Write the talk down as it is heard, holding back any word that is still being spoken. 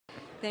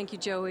Thank you,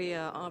 Joey.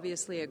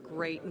 Obviously a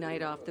great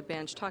night off the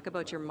bench. Talk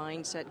about your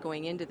mindset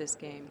going into this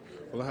game.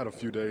 Well, I had a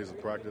few days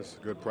of practice,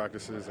 good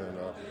practices,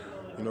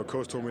 and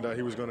Coach told me that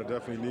he was going to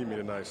definitely need me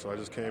tonight, so I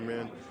just came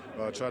in,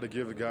 tried to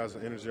give the guys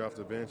the energy off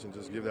the bench and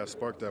just give that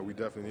spark that we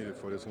definitely needed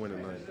for this win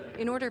tonight.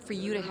 In order for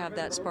you to have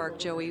that spark,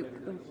 Joey,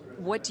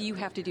 what do you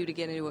have to do to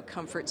get into a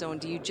comfort zone?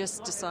 Do you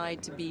just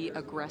decide to be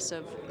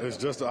aggressive? It's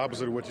just the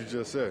opposite of what you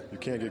just said. You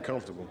can't get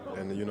comfortable,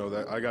 and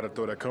that I got to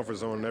throw that comfort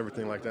zone and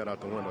everything like that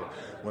out the window.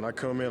 When I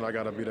come in, I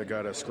got to be that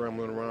guy that's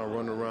scrambling around,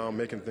 running around,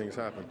 making things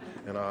happen,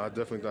 and I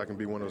definitely think I can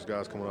be one of those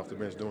guys coming off the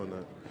bench doing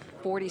that.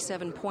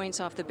 47 points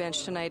off the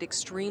bench tonight,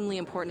 extremely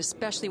important,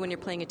 especially when you're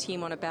playing a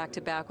team on a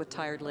back-to-back with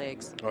tired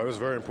legs. It was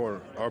very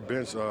important. Our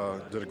bench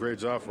did a great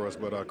job for us,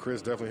 but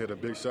Chris definitely hit a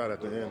big shot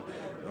at the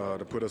end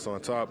to put us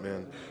on top.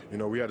 And,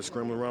 we had to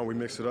scramble around. We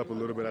mixed it up a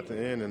little bit at the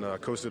end, and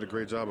Coach did a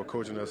great job of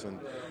coaching us and,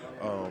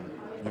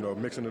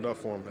 mixing it up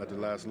for him at the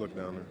last look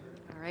down there.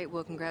 All right,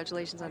 well,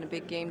 congratulations on a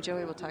big game,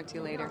 Joey. We'll talk to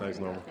you later. Thanks,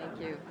 Norma.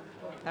 Thank you.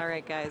 All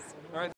right, guys. All right.